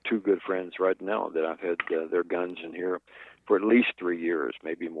 I've got 2 good friends right now that I've had their guns in here for at least 3 years,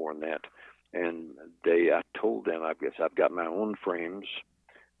 maybe more than that. And I told them, I've got my own frames.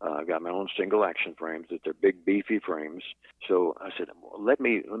 I've got my own single action frames. That they're big, beefy frames. So I said, well, let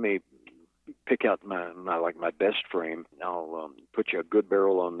me pick out my best frame. I'll put you a good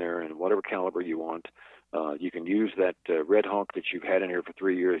barrel on there and whatever caliber you want. You can use that Red Hawk that you've had in here for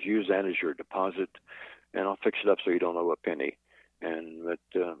 3 years. Use that as your deposit, and I'll fix it up so you don't owe a penny. And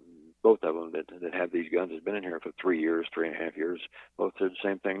both of them that have these guns has been in here for 3 years, 3.5 years. Both said the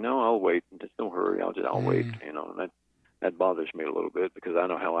same thing. No, I'll wait. Just don't hurry. I'll wait. And that bothers me a little bit because I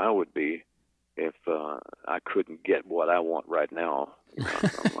know how I would be if I couldn't get what I want right now.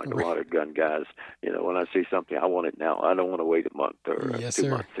 I'm like a lot of gun guys. When I see something, I want it now. I don't want to wait a month or 2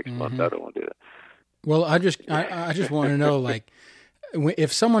 months, 6 months. I don't want to do that. Well, I just want to know, like,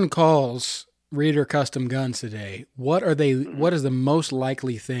 if someone calls Reader Custom Guns today, what is the most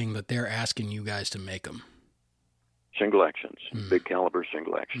likely thing that they're asking you guys to make them? Single actions, big caliber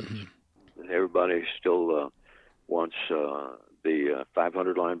single actions. Everybody still wants the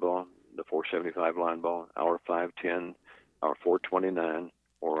 500 line ball, the 475 line ball, our 510, our 429,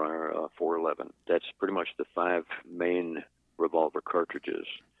 or our 411. That's pretty much the 5 main revolver cartridges.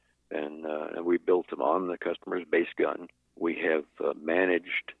 And we built them on the customer's base gun. We have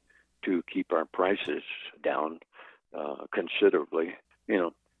managed to keep our prices down considerably.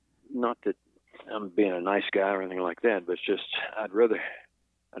 Not that I'm being a nice guy or anything like that, but it's just I'd rather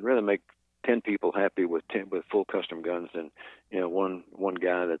make 10 people happy with full custom guns than one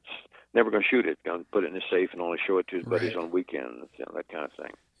guy that's never going to shoot it, going to put it in his safe and only show it to his buddies on weekends, that kind of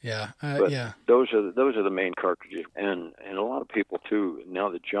thing. Yeah, Those are the main cartridges, and a lot of people too. Now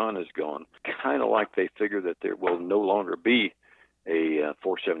that John is gone, kind of like they figure that there will no longer be a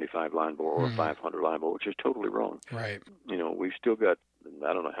 475 line bore or a 500 line bore, which is totally wrong. Right. We've still got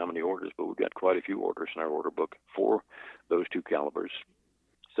I don't know how many orders, but we've got quite a few orders in our order book for those 2 calibers.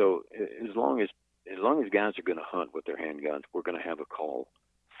 So as long as guys are going to hunt with their handguns, we're going to have a call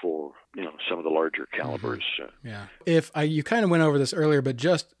for some of the larger calibers. Yeah. If you kind of went over this earlier, but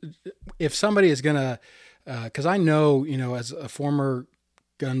just if somebody is going to, because I know, as a former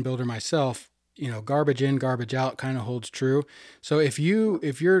gun builder myself, garbage in, garbage out kind of holds true. So if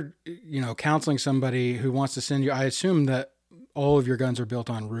you're, counseling somebody who wants to send you, I assume that all of your guns are built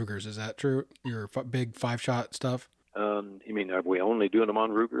on Rugers. Is that true? Your big 5-shot stuff? You mean, are we only doing them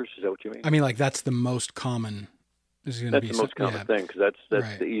on Rugers? Is that what you mean? I mean, like that's the most common. That's the most common thing, because that's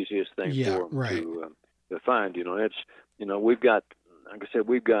right. the easiest thing for them right. to find. We've got, like I said,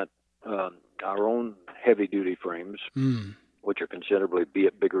 we've got our own heavy duty frames, which are considerably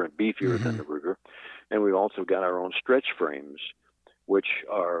bigger and beefier than the Ruger, and we've also got our own stretch frames, which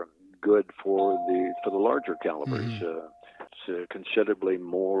are good for the larger calibers. It's considerably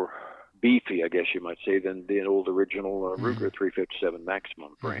more beefy, I guess you might say, than the old original Ruger 357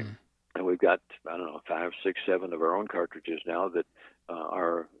 Maximum frame. And we've got, 5, 6, 7 of our own cartridges now that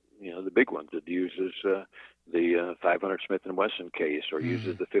are, the big ones that uses the 500 Smith & Wesson case, or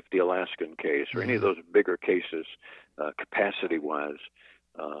uses the 50 Alaskan case, or any of those bigger cases, capacity-wise,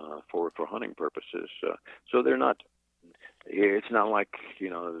 for hunting purposes. So they're not. It's not like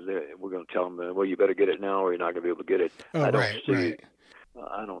we're going to tell them, well, you better get it now, or you're not going to be able to get it. Oh,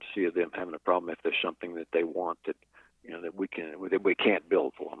 I don't see them having a problem if there's something that they want that that we can't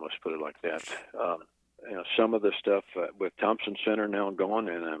build for them. Let's put it like that. Some of the stuff with Thompson Center now gone,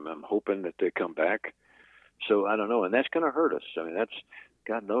 and I'm hoping that they come back. So I don't know, and that's going to hurt us. I mean, that's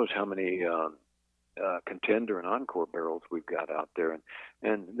God knows how many Contender and Encore barrels we've got out there,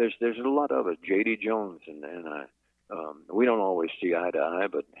 and there's a lot of it. J.D. Jones and we don't always see eye to eye,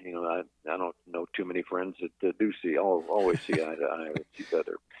 but I don't know too many friends that do always see eye to eye with each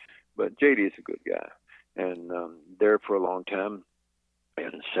other. But J.D. is a good guy, and there for a long time.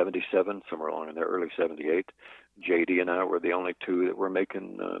 And in '77, somewhere along in there, early '78, J.D. and I were the only two that were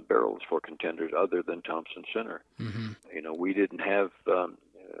making barrels for Contenders, other than Thompson Center. We didn't have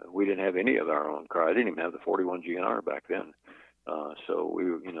any of our own car. I didn't even have the 41 GNR back then. So we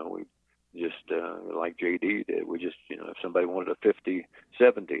just like JD did. We just, if somebody wanted a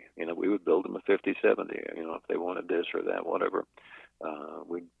 50-70, we would build them a 50-70. If they wanted this or that, whatever,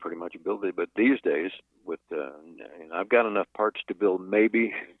 we'd pretty much build it. But these days, with I've got enough parts to build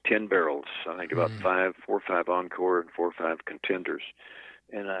maybe 10 barrels. I think about 4 or 5 Encore and 4 or 5 Contenders,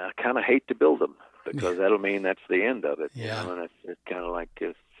 and I kind of hate to build them because that'll mean that's the end of it. Yeah. And it's kind of like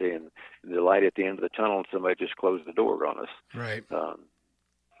saying the light at the end of the tunnel, and somebody just closed the door on us. Right.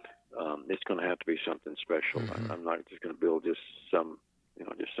 It's going to have to be something special. I'm not just going to build just some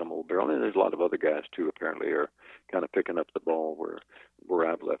old barrel. And there's a lot of other guys too. Apparently, are kind of picking up the ball where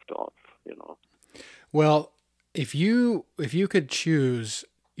I've left off. Well, if you could choose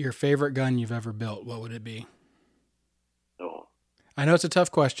your favorite gun you've ever built, what would it be? Oh, I know it's a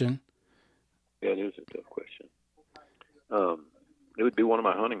tough question. Yeah, it is a tough question. It would be one of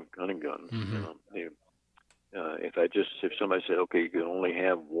my hunting guns. If somebody said, okay, you can only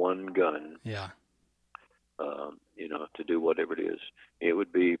have one gun, to do whatever it is, it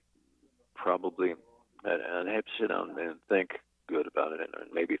would be probably, I'd have to sit down and think good about it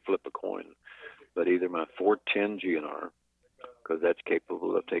and maybe flip a coin, but either my 410 GNR, because that's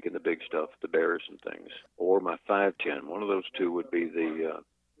capable of taking the big stuff, the bears and things, or my 510. One of those two would be the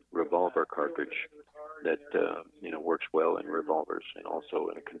revolver cartridge that works well in revolvers and also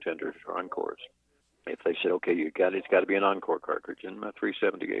in Contenders or Encores. If they said, okay, it's got to be an Encore cartridge, and my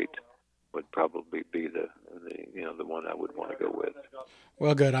 378 would probably be the one I would want to go with.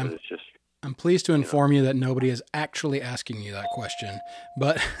 Well, good. I'm pleased to inform you that nobody is actually asking you that question,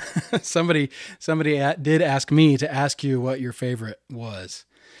 but somebody did ask me to ask you what your favorite was.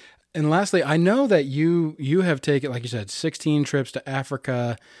 And lastly, I know that you have taken, like you said, 16 trips to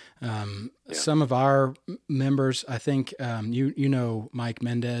Africa. Some of our members, I think, Mike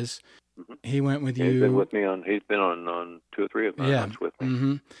Mendez. He went with you. He's been with me he's been on 2 or 3 of my hunts with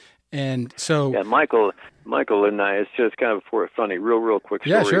me. And so, Michael and I, it's just kind of for a funny, real quick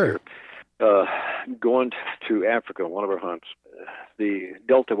story. Yeah, sure. Here. Going to Africa, one of our hunts, the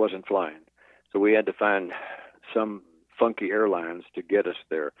Delta wasn't flying, so we had to find some funky airlines to get us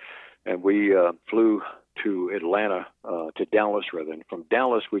there, and we flew to Atlanta, to Dallas rather. And from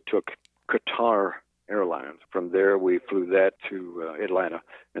Dallas, we took Qatar Airlines. From there, we flew that to Atlanta,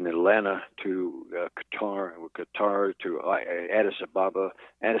 and Atlanta to Qatar, and Qatar to Addis Ababa,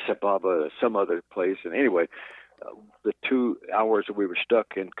 some other place. And anyway, the 2 hours that we were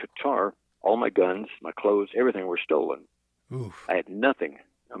stuck in Qatar, all my guns, my clothes, everything were stolen. Oof. I had nothing.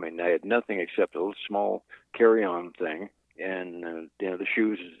 I had nothing except a little small carry-on thing, and the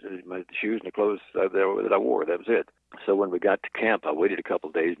shoes and the clothes that I wore. That was it. So when we got to camp, I waited a couple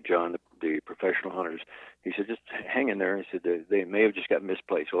of days. John, the professional hunters, he said, just hang in there. He said, they may have just got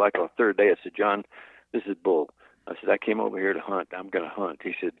misplaced. So like on the third day, I said, John, this is bull. I said, I came over here to hunt. I'm going to hunt.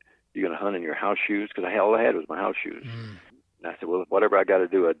 He said, you're going to hunt in your house shoes? Because all I had was my house shoes. And I said, well, whatever I got to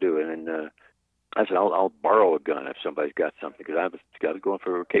do, I do it. And I said, I'll borrow a gun if somebody's got something, because I've got it going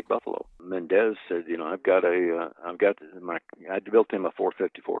for Cape Buffalo. Mendez said, I built him a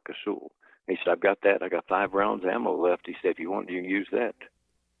 454 Casull. He said, I've got that. I got 5 rounds ammo left. He said, if you want, you can use that.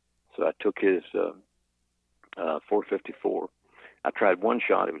 So I took his 454. I tried one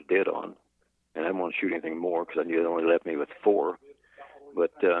shot. It was dead on. And I didn't want to shoot anything more because I knew it only left me with 4.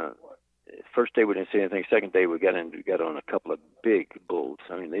 But first day we didn't see anything. Second day we got on a couple of big bulls.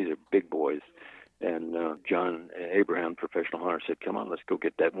 I mean, these are big boys. And John Abraham, professional hunter, said, come on, let's go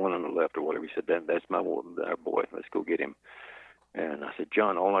get that one on the left or whatever. He said, that's our boy. Let's go get him. And I said,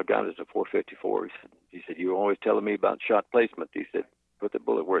 John, all I got is a 454. He said, you're always telling me about shot placement. He said, put the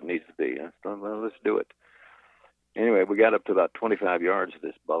bullet where it needs to be. I said, well, let's do it. Anyway, we got up to about 25 yards of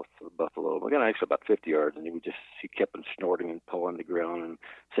this buffalo. We got actually about 50 yards, and he kept on snorting and pawing the ground and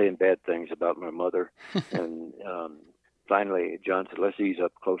saying bad things about my mother. And finally, John said, let's ease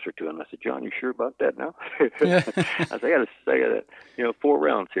up closer to him. I said, John, you sure about that now? I said, I got 4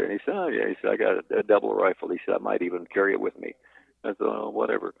 rounds here. And he said, oh, yeah. He said, I got a double rifle. He said, I might even carry it with me. I said, oh,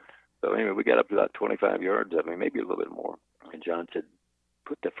 whatever. So anyway, we got up to about 25 yards. I mean, maybe a little bit more. And John said,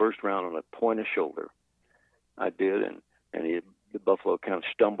 put the first round on a point of shoulder. I did, and the buffalo kind of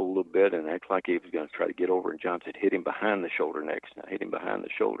stumbled a little bit and acted like he was going to try to get over. And John said, hit him behind the shoulder next. And I hit him behind the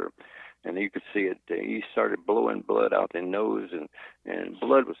shoulder. And you could see it. He started blowing blood out the nose, and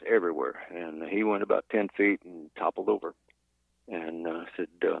blood was everywhere. And he went about 10 feet and toppled over. And I said,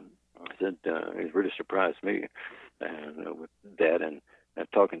 it really surprised me with that. And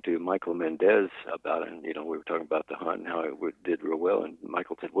talking to Michael Mendez about it, and, we were talking about the hunt and how it did real well. And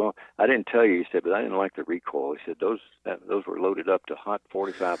Michael said, well, I didn't tell you, he said, but I didn't like the recoil. He said, those were loaded up to hot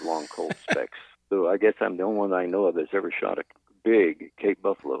 45 long Colt specs. So I guess I'm the only one I know of that's ever shot a big Cape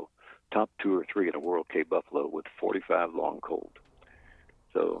Buffalo, top 2 or 3 in the world Cape Buffalo with 45 long Colt.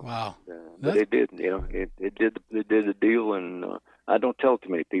 So, wow. But it did, it did the deal, and I don't tell too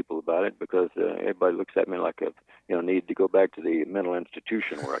many people about it because everybody looks at me like I need to go back to the mental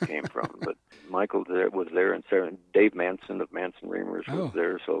institution where I came from. But Michael was there, and Dave Manson of Manson Reamers was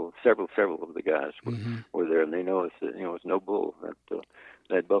there. So several of the guys were there, and they know it's no bull.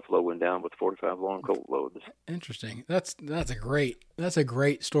 That buffalo went down with 45 long Colt loads. Interesting. That's a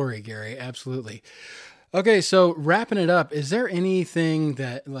great story, Gary. Absolutely. Okay, so wrapping it up, is there anything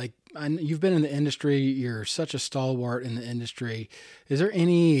that, like, you've been in the industry, you're such a stalwart in the industry. Is there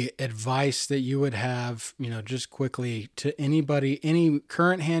any advice that you would have, just quickly to anybody, any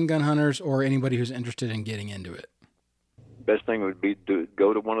current handgun hunters or anybody who's interested in getting into it? Best thing would be to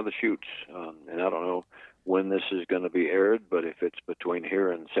go to one of the shoots. And I don't know when this is going to be aired, but if it's between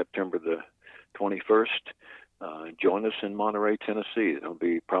here and September the 21st, join us in Monterey, Tennessee. There'll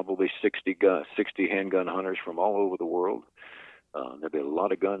be probably 60 handgun hunters from all over the world. There'll be a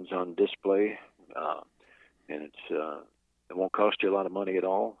lot of guns on display, and it won't cost you a lot of money at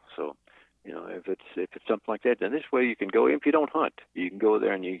all. So, if it's something like that, then this way you can go. If you don't hunt, you can go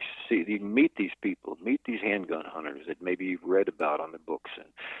there and you can meet these people, meet these handgun hunters that maybe you've read about on the books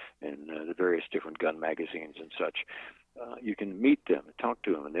and the various different gun magazines and such. You can meet them and talk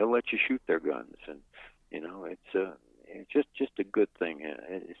to them, and they'll let you shoot their guns. And it's just a good thing.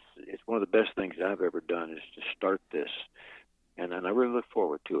 It's one of the best things I've ever done is to start this, and I really look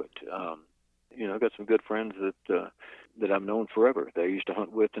forward to it. I've got some good friends that I've known forever. That I used to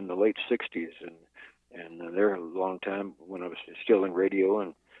hunt with in the late '60s, and they're a long time when I was still in radio.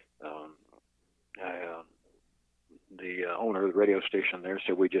 And the owner of the radio station there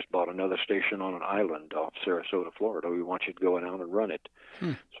said, we just bought another station on an island off Sarasota, Florida. We want you to go out and run it.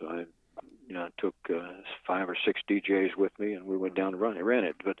 So I took 5 or 6 DJs with me, and we went down and ran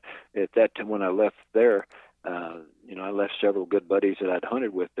it. But at that time, when I left there, I left several good buddies that I'd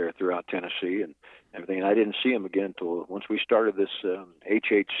hunted with there throughout Tennessee and everything. And I didn't see them again until once we started this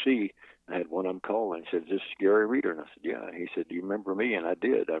HHC. I had one of them call and he said, "Is this Gary Reeder?" And I said, "Yeah." He said, "Do you remember me?" And I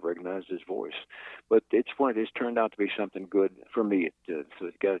did. I recognized his voice. But it's turned out to be something good for me. So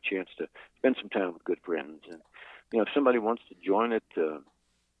it's got a chance to spend some time with good friends. And if somebody wants to join it,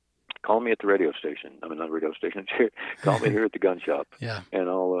 call me at the radio station. I mean, not radio station. Call me here at the gun shop. Yeah. And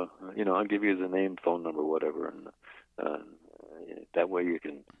I'll give you the name, phone number, whatever. And that way you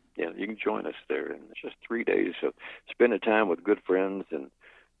can join us there. And it's just 3 days of spending time with good friends, and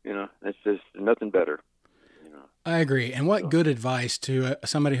it's just nothing better. I agree. And what good advice to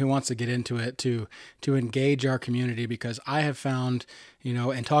somebody who wants to get into it to engage our community, because I have found,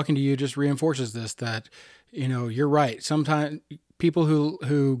 and talking to you just reinforces this, that, you're right. Sometimes people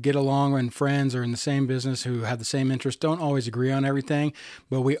who get along and friends or in the same business who have the same interest don't always agree on everything,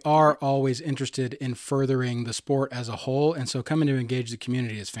 but we are always interested in furthering the sport as a whole. And so coming to engage the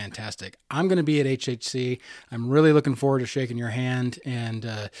community is fantastic. I'm going to be at HHC. I'm really looking forward to shaking your hand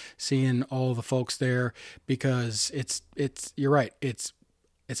and seeing all the folks there, because you're right. It's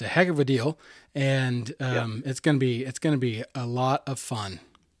a heck of a deal, and it's going to be a lot of fun.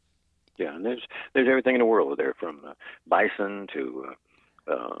 Yeah, and there's everything in the world there, from bison to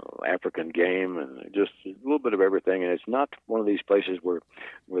African game, and just a little bit of everything. And it's not one of these places where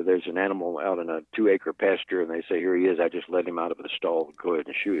there's an animal out in a 2-acre pasture and they say, here he is, I just let him out of the stall, go ahead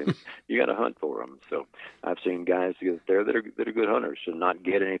and shoot him. You got to hunt for him. So I've seen guys there that are good hunters and not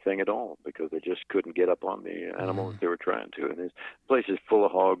get anything at all because they just couldn't get up on the animal that they were trying to. And this place is full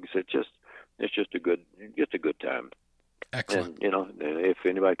of hogs. It's just a good time. Excellent. And, if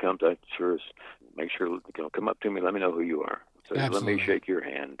anybody comes, I make sure, come up to me, let me know who you are. So Absolutely. Let me shake your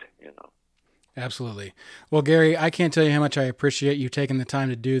hand, Absolutely. Well, Gary, I can't tell you how much I appreciate you taking the time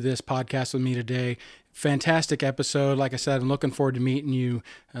to do this podcast with me today. Fantastic episode. Like I said, I'm looking forward to meeting you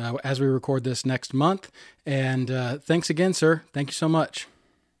as we record this next month. And thanks again, sir. Thank you so much.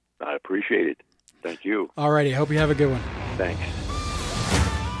 I appreciate it. Thank you. All righty. Hope you have a good one. Thanks.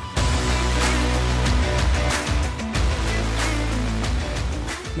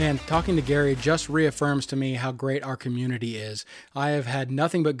 Man, talking to Gary just reaffirms to me how great our community is. I have had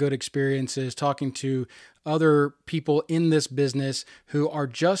nothing but good experiences talking to other people in this business who are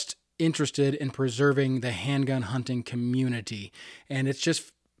just interested in preserving the handgun hunting community. And it's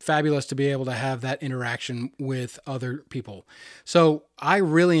just fabulous to be able to have that interaction with other people. So I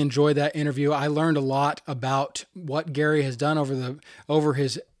really enjoyed that interview. I learned a lot about what Gary has done over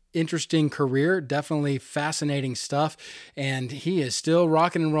his interesting career, definitely fascinating stuff. And he is still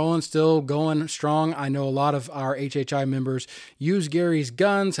rocking and rolling, still going strong. I know a lot of our HHI members use Gary's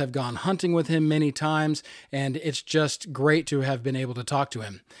guns, have gone hunting with him many times, and it's just great to have been able to talk to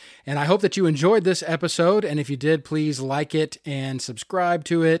him. And I hope that you enjoyed this episode. And if you did, please like it and subscribe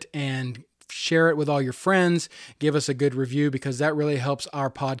to it and share it with all your friends. Give us a good review, because that really helps our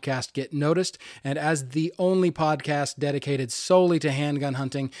podcast get noticed. And as the only podcast dedicated solely to handgun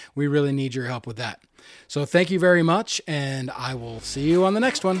hunting, we really need your help with that. So thank you very much, and I will see you on the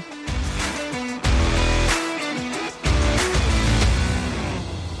next one.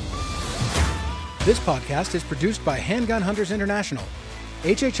 This podcast is produced by Handgun Hunters International.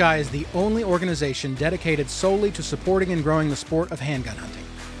 HHI is the only organization dedicated solely to supporting and growing the sport of handgun hunting.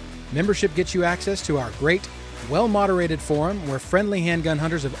 Membership gets you access to our great, well-moderated forum where friendly handgun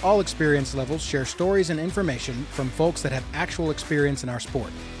hunters of all experience levels share stories and information from folks that have actual experience in our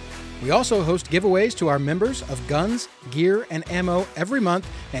sport. We also host giveaways to our members of guns, gear, and ammo every month,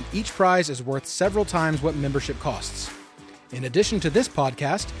 and each prize is worth several times what membership costs. In addition to this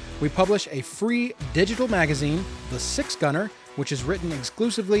podcast, we publish a free digital magazine, The Six Gunner, which is written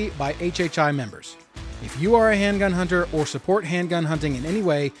exclusively by HHI members. If you are a handgun hunter or support handgun hunting in any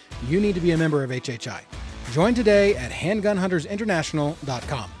way, you need to be a member of HHI. Join today at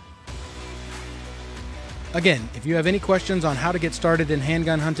handgunhuntersinternational.com. Again, if you have any questions on how to get started in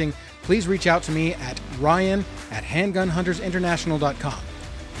handgun hunting, please reach out to me at ryan@handgunhuntersinternational.com.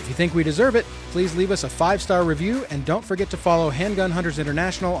 If you think we deserve it, please leave us a 5-star review, and don't forget to follow Handgun Hunters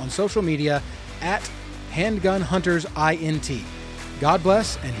International on social media at Handgun Hunters INT. God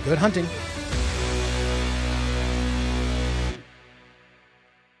bless and good hunting.